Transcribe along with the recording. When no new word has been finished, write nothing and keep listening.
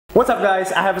What's up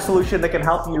guys, I have a solution that can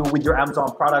help you with your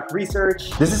Amazon product research.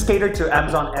 This is catered to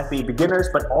Amazon FBA beginners,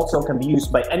 but also can be used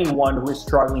by anyone who is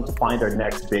struggling to find their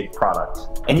next big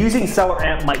product. And using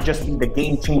SellerAmp might just be the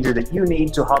game changer that you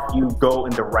need to help you go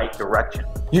in the right direction.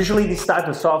 Usually these types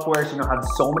of softwares, have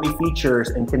so many features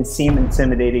and can seem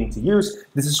intimidating to use.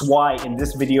 This is why in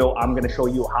this video, I'm gonna show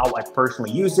you how I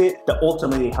personally use it that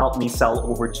ultimately helped me sell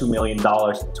over $2 million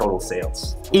in total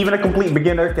sales. Even a complete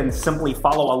beginner can simply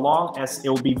follow along, as it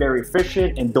will be very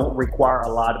efficient and don't require a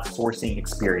lot of sourcing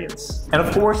experience. And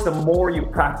of course, the more you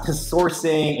practice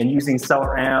sourcing and using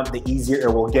SellerAmp, the easier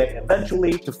it will get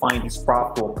eventually to find these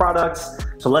profitable products.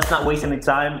 So let's not waste any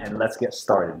time and let's get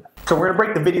started. So we're gonna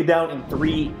break the video down in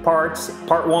 3 parts.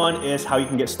 Part 1 is how you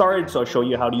can get started. So I'll show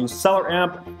you how to use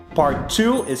SellerAmp. Part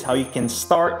 2 is how you can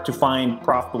start to find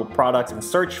profitable products and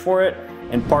search for it.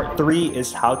 And part 3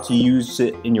 is how to use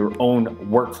it in your own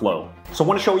workflow. So I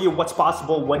want to show you what's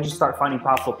possible when you start finding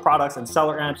profitable products in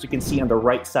SellerAmp. So you can see on the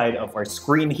right side of our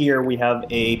screen here, we have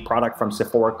a product from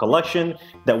Sephora collection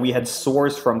that we had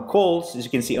sourced from Kohl's. As you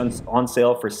can see on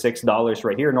sale for $6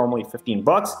 right here, normally 15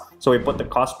 bucks. So we put the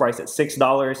cost price at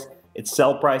 $6. Its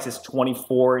sell price is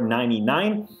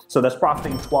 $24.99. So that's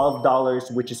profiting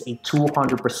 $12, which is a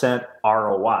 200%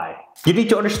 ROI. You need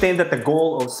to understand that the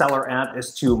goal of SellerAmp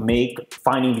is to make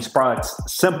finding these products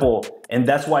simple. And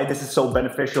that's why this is so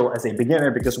beneficial as a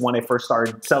beginner, because when I first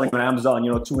started selling on Amazon,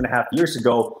 2.5 years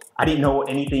ago, I didn't know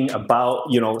anything about,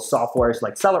 softwares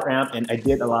like SellerAmp, and I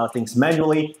did a lot of things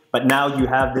manually, but now you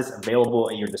have this available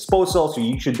at your disposal. So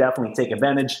you should definitely take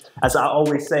advantage. As I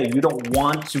always say, you don't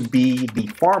want to be the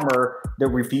farmer that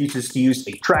refuses to use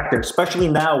a tractor, especially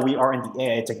now we are in the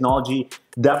AI technology.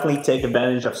 Definitely take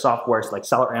advantage of softwares like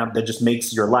SellerAmp that just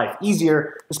makes your life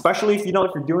easier, especially if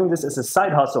you're doing this as a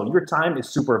side hustle. Your time is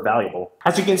super valuable.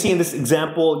 As you can see in this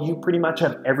example, you pretty much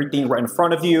have everything right in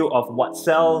front of you of what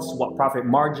sells, what profit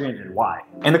margin, and why.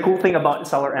 And the cool thing about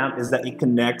SellerAmp is that it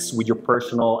connects with your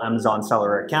personal Amazon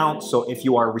seller account. So if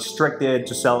you are restricted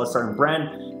to sell a certain brand,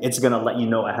 it's gonna let you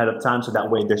know ahead of time, so that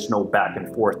way there's no back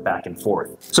and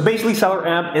forth. So basically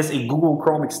SellerAmp is a Google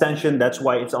Chrome extension. That's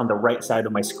why it's on the right side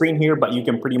of my screen here, but you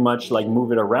can pretty much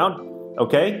move it around,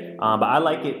 okay? But I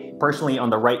like it personally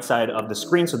on the right side of the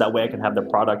screen, so that way I can have the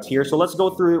product here. So let's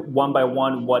go through one by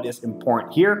one what is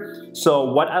important here. So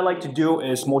what I like to do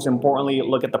is most importantly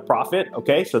look at the profit,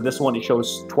 okay? So this one, it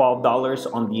shows $12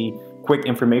 on the quick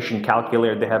information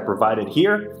calculator they have provided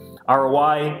here.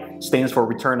 ROI stands for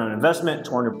return on investment,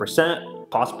 200%.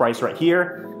 Cost price right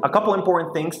here. A couple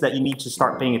important things that you need to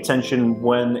start paying attention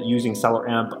when using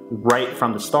SellerAmp right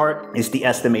from the start is the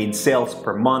estimated sales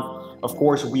per month. Of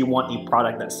course, we want a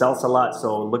product that sells a lot,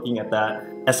 so looking at that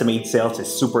estimated sales is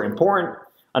super important.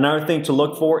 Another thing to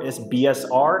look for is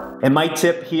BSR. And my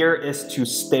tip here is to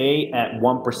stay at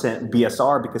 1%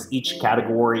 BSR because each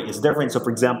category is different. So for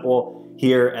example,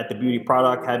 here at the beauty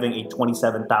product, having a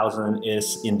 27,000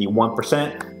 is in the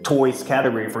 1%. Toys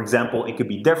category, for example, it could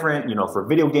be different, for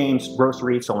video games,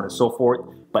 groceries, so on and so forth.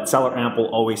 But SellerAmp will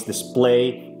always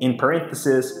display in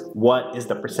parentheses what is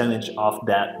the percentage of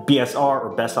that BSR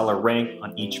or bestseller rank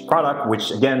on each product,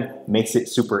 which again makes it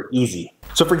super easy.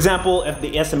 So for example, if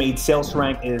the estimated sales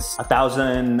rank is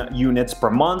 1,000 units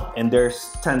per month and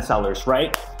there's 10 sellers,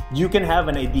 right? You can have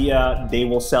an idea they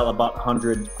will sell about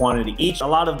 100 quantity each. A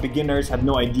lot of beginners have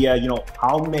no idea,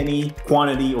 how many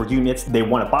quantity or units they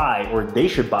want to buy or they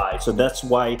should buy. So that's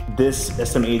why this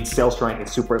estimated sales rank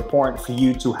is super important for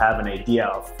you to have an idea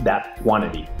of that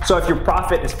quantity. So if your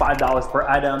profit is $5 per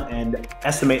item and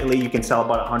estimatedly you can sell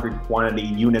about 100 quantity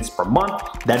units per month,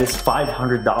 that is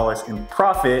 $500 in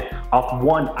profit off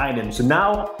one item. So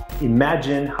now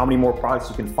imagine how many more products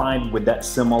you can find with that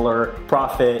similar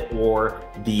profit or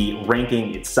the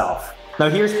ranking itself. Now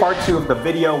here's part 2 of the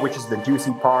video, which is the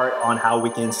juicy part on how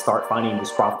we can start finding these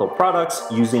profitable products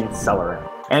using SellerAmp.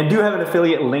 And I do have an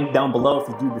affiliate link down below if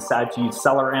you do decide to use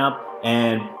SellerAmp.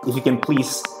 And if you can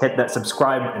please hit that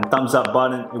subscribe and thumbs up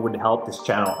button, it would help this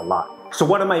channel a lot. So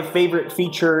one of my favorite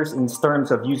features in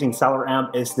terms of using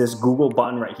SellerAmp is this Google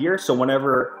button right here. So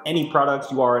whenever any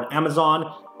products you are on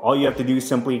Amazon, all you have to do is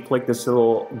simply click this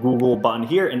little Google button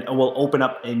here and it will open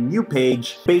up a new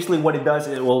page. Basically what it does,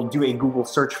 it will do a Google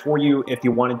search for you if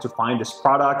you wanted to find this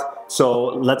product. So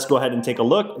let's go ahead and take a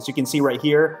look. As you can see right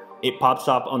here, it pops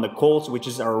up on the Kohl's, which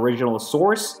is our original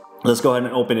source. Let's go ahead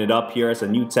and open it up here as a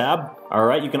new tab. All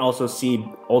right, you can also see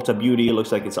Ulta Beauty, it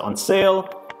looks like it's on sale.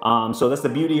 So that's the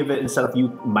beauty of it. Instead of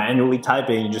you manually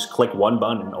typing, you just click one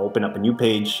button and open up a new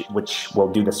page, which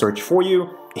will do the search for you.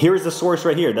 Here's the source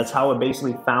right here. That's how I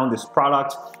basically found this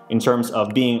product in terms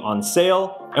of being on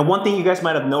sale. And one thing you guys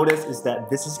might have noticed is that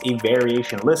this is a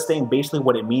variation listing. Basically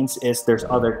what it means is there's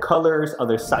other colors,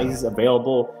 other sizes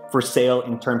available for sale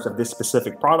in terms of this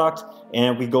specific product.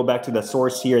 And we go back to the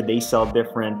source here, they sell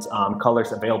different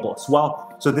colors available as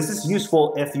well. So this is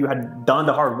useful if you had done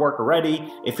the hard work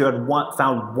already, if you had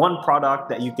found one product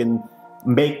that you can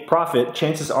make profit,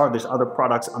 chances are there's other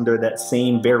products under that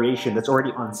same variation that's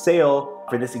already on sale.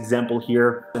 For this example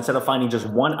here, instead of finding just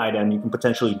one item, you can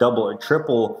potentially double or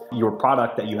triple your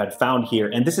product that you had found here.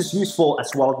 And this is useful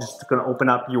as well, just going to open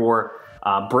up your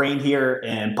brain here,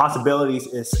 and possibilities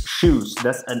is shoes.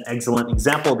 That's an excellent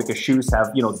example because shoes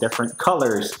have, you know, different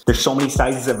colors. There's so many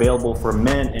sizes available for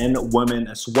men and women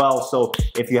as well. So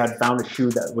if you had found a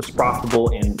shoe that was profitable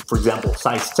in, for example,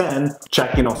 size 10,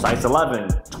 check, you know, size 11,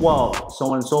 12, so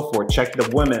on and so forth. Check the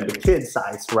women, the kids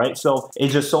size, right? So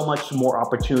it's just so much more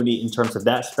opportunity in terms of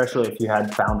that, especially if you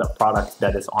had found a product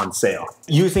that is on sale.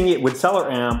 Using it with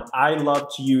SellerAmp, I love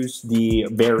to use the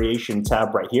variation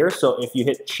tab right here. So if you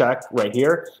hit check right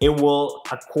here, it will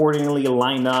accordingly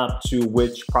line up to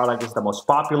which product is the most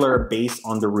popular based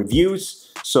on the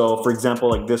reviews. So for example,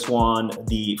 like this one,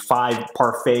 the 5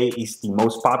 parfait is the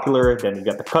most popular. Then you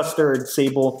got the custard,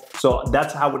 sable. So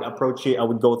that's how I would approach it. I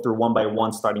would go through one by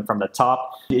one, starting from the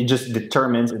top. It just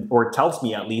determines, or tells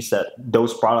me at least, that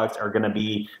those products are going to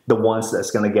be the ones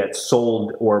that's going to get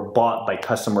sold or bought by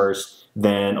customers.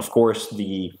 Then of course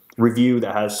the review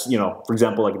that has, you know, for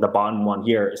example, like the bottom one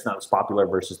here is not as popular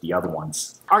versus the other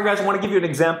ones. All right, guys, I want to give you an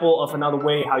example of another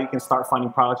way how you can start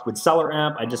finding products with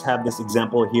SellerAmp. I just have this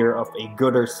example here of a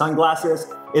Gooder sunglasses.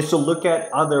 Is to look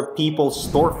at other people's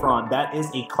storefront. That is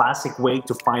a classic way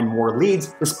to find more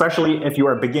leads, especially if you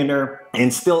are a beginner,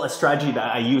 and still a strategy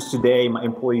that I use today, my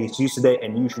employees use today,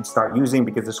 and you should start using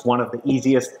because it's one of the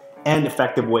easiest and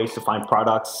effective ways to find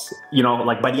products. You know,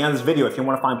 like by the end of this video, if you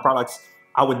want to find products,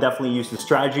 I would definitely use the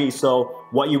strategy. So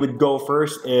what you would go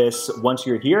first is, once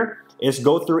you're here, is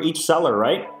go through each seller,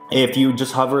 right? If you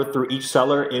just hover through each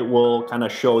seller, it will kind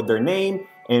of show their name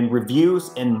and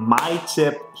reviews. And my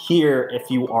tip here, if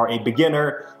you are a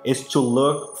beginner, is to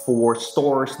look for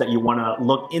stores that you want to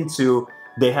look into.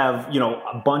 They have, you know,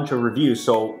 a bunch of reviews.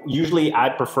 So usually I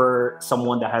prefer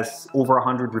someone that has over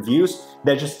 100 reviews.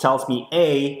 That just tells me,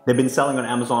 A, they've been selling on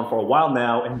Amazon for a while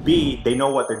now, and B, they know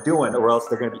what they're doing, or else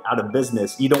they're going to be out of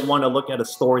business. You don't want to look at a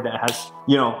store that has,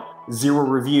 you know, 0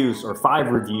 reviews or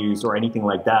 5 reviews or anything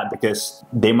like that, because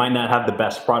they might not have the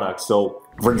best product. So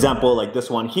for example, like this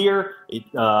one here, they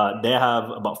have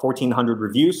about 1,400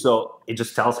 reviews. So it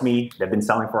just tells me they've been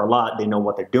selling for a lot. They know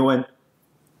what they're doing.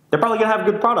 They're probably gonna have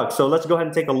good products. So let's go ahead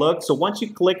and take a look. So once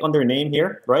you click on their name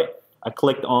here, right? I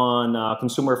clicked on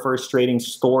Consumer First Trading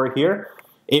Store here.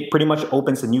 It pretty much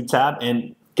opens a new tab,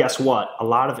 and guess what? A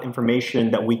lot of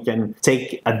information that we can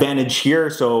take advantage here.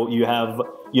 So you have,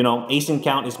 you know, ASIN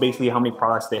count is basically how many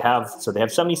products they have. So they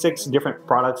have 76 different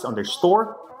products on their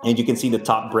store, and you can see the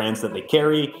top brands that they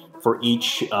carry for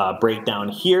each breakdown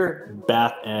here.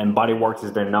 Bath and Body Works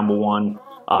is their #1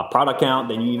 product count.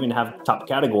 Then you even have top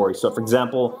categories. So for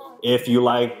example, if you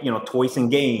like, you know, toys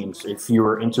and games, if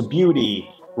you're into beauty,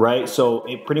 right? So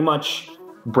it pretty much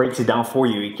breaks it down for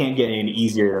you. You can't get any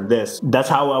easier than this. That's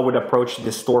how I would approach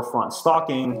this storefront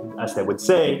stalking, as they would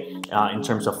say, in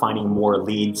terms of finding more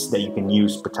leads that you can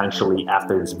use potentially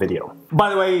after this video. By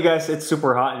the way, you guys, it's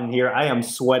super hot in here. I am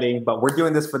sweating, but we're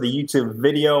doing this for the YouTube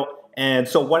video. And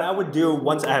so what I would do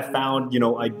once I have found, you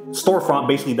know, a storefront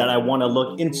basically that I want to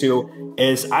look into,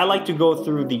 is I like to go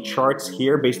through the charts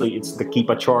here. Basically, it's the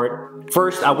Keepa chart.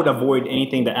 First, I would avoid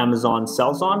anything that Amazon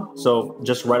sells on. So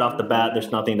just right off the bat, there's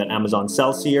nothing that Amazon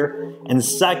sells here. And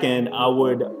second, I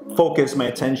would focus my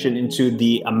attention into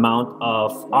the amount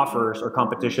of offers or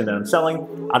competition that I'm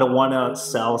selling. I don't want to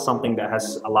sell something that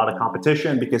has a lot of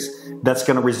competition, because that's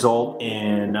going to result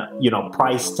in, you know,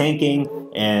 price tanking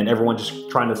and everyone just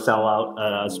trying to sell out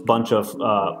a bunch of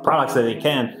products that they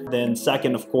can. Then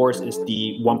second, of course, is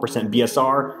the 1%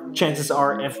 BSR. Chances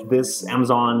are, if this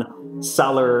Amazon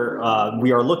seller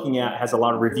we are looking at has a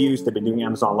lot of reviews, they've been doing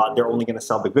Amazon a lot, they're only going to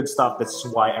sell the good stuff. That's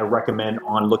why I recommend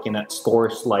on looking at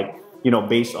stores, like, you know,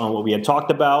 based on what we had talked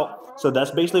about. So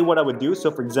that's basically what I would do. So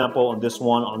for example, on this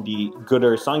one, on the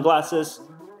Gooder sunglasses,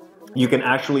 you can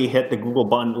actually hit the Google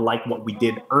button like what we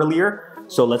did earlier.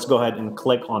 So let's go ahead and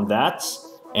click on that.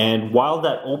 And while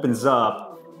that opens up,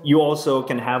 you also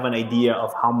can have an idea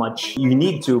of how much you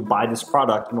need to buy this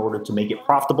product in order to make it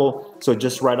profitable. So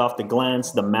just right off the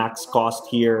glance, the max cost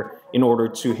here in order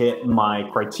to hit my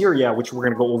criteria, which we're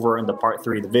gonna go over in the part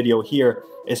 3 of the video here,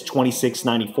 is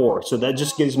 $26.94. So that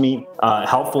just gives me a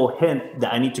helpful hint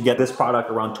that I need to get this product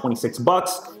around 26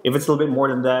 bucks. If it's a little bit more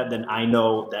than that, then I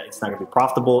know that it's not gonna be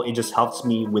profitable. It just helps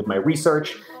me with my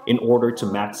research in order to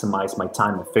maximize my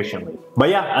time efficiently. But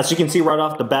yeah, as you can see right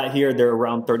off the bat here, they're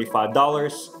around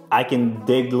 $35. I can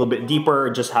dig a little bit deeper.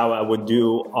 Just how I would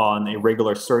do on a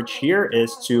regular search here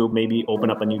is to maybe open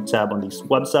up a new tab on these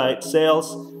website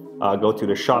sales, go to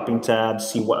the shopping tab,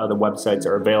 see what other websites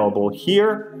are available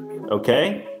here.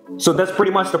 Okay, so that's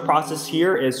pretty much the process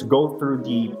here, is go through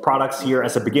the products here.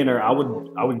 As a beginner, I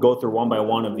would go through one by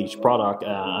one of each product.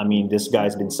 I mean, this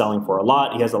guy's been selling for a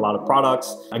lot. He has a lot of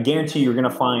products. I guarantee you're gonna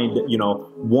find, you know,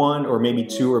 1 or maybe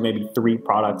 2 or maybe 3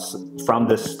 products from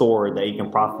this store that you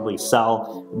can profitably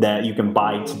sell, that you can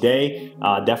buy today.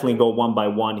 Definitely go one by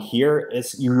one here.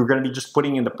 You're gonna be just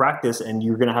putting in the practice, and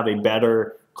you're gonna have a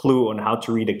better clue on how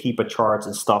to read the Keepa charts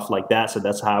and stuff like that. So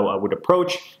that's how I would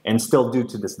approach and still do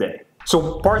to this day.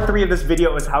 So part 3 of this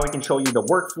video is how I can show you the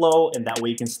workflow, and that way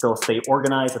you can still stay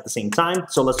organized at the same time.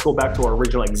 So let's go back to our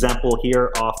original example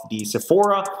here of the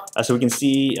Sephora. So we can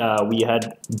see we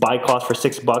had buy cost for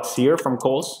 $6 here from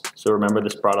Kohl's. So remember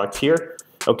this product here.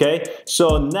 Okay,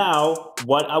 so now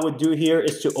what I would do here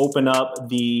is to open up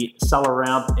the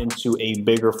SellerAmp into a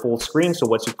bigger full screen. So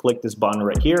once you click this button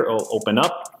right here, it'll open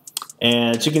up.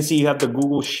 And as you can see, you have the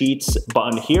Google Sheets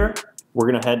button here. We're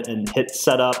gonna head and hit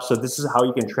setup. So this is how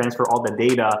you can transfer all the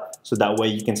data, so that way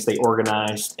you can stay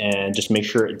organized and just make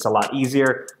sure it's a lot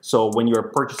easier. So when you're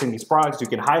purchasing these products, you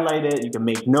can highlight it, you can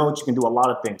make notes, you can do a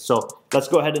lot of things. So let's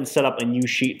go ahead and set up a new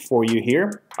sheet for you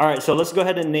here. All right, so let's go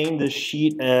ahead and name this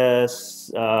sheet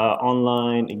as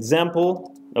online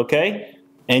example, okay?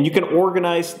 And you can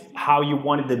organize how you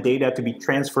wanted the data to be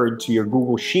transferred to your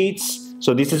Google Sheets.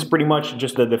 So this is pretty much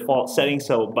just the default setting.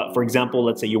 So, but for example,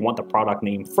 let's say you want the product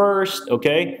name first,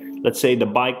 okay? Let's say the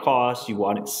buy cost, you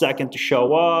want it second to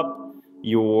show up,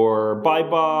 your buy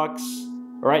box,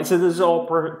 all right? So this is all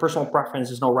personal preference.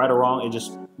 There's no right or wrong, it's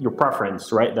just your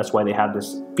preference, right? That's why they have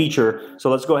this feature.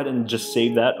 So let's go ahead and just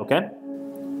save that, okay?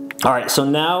 All right, so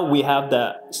now we have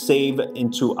that save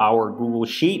into our Google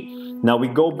Sheet. Now we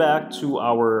go back to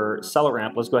our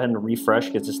SellerAmp. Let's go ahead and refresh,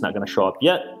 because it's not gonna show up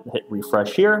yet. Hit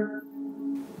refresh here.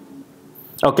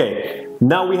 Okay,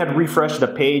 now we had refreshed the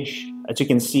page. As you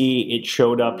can see, it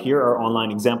showed up here, our online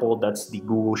example. That's the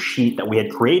Google Sheet that we had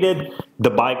created.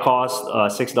 The buy cost,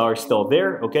 $6 still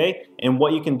there, okay? And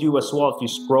what you can do as well, if you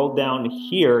scroll down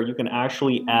here, you can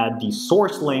actually add the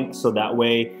source link, so that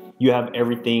way you have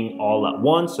everything all at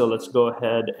once. So let's go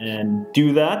ahead and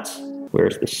do that.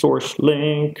 Where's the source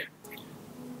link?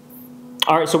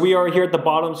 All right, so we are here at the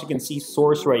bottom, so you can see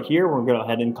source right here. We're gonna go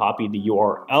ahead and copy the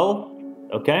URL,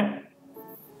 okay?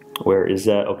 Where is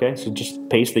that? Okay, so just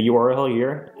paste the URL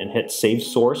here and hit save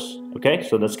source. Okay,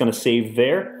 so that's gonna save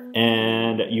there.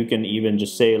 And you can even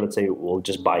just say, let's say we'll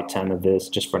just buy 10 of this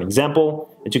just for an example.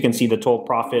 As you can see, the total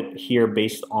profit here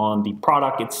based on the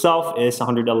product itself is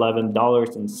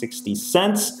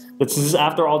 $111.60. This is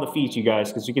after all the fees, you guys,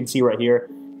 because you can see right here,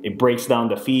 it breaks down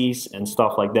the fees and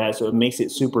stuff like that. So it makes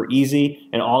it super easy.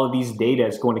 And all of these data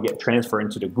is going to get transferred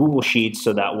into the Google Sheets.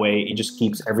 So that way it just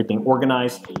keeps everything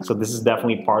organized. So this is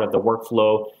definitely part of the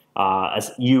workflow as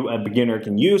you, a beginner,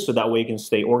 can use. So that way you can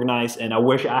stay organized. And I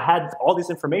wish I had all this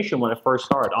information when I first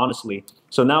started, honestly.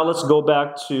 So now let's go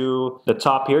back to the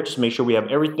top here, just make sure we have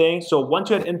everything. So once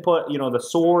you had input, you know, the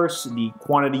source, the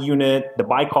quantity unit, the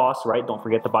buy cost, right? Don't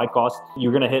forget the buy cost.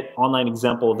 You're gonna hit online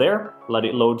example there, let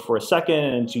it load for a second,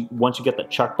 and once you get the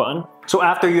check button. So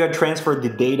after you had transferred the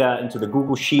data into the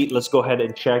Google Sheet, let's go ahead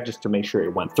and check just to make sure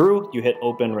it went through. You hit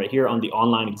open right here on the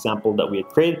online example that we had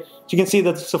created. So you can see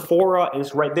that Sephora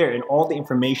is right there, and all the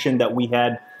information that we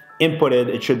had inputted,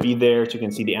 it should be there. So you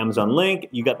can see the Amazon link.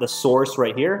 You got the source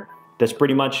right here. That's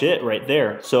pretty much it right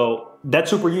there. So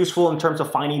that's super useful in terms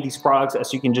of finding these products,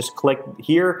 as you can just click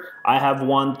here. I have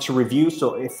one to review.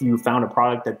 So if you found a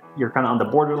product that you're kind of on the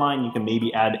borderline, you can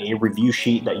maybe add a review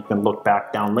sheet that you can look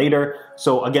back down later.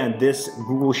 So again, this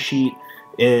Google Sheet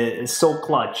is so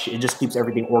clutch. It just keeps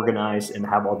everything organized and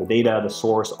have all the data, the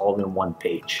source, all in one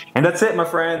page. And that's it, my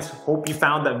friends. Hope you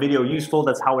found that video useful.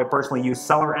 That's how I personally use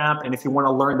SellerAmp. And if you want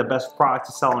to learn the best product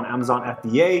to sell on Amazon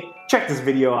FBA, check this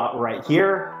video out right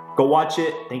here. Go watch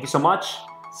it. Thank you so much.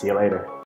 See you later.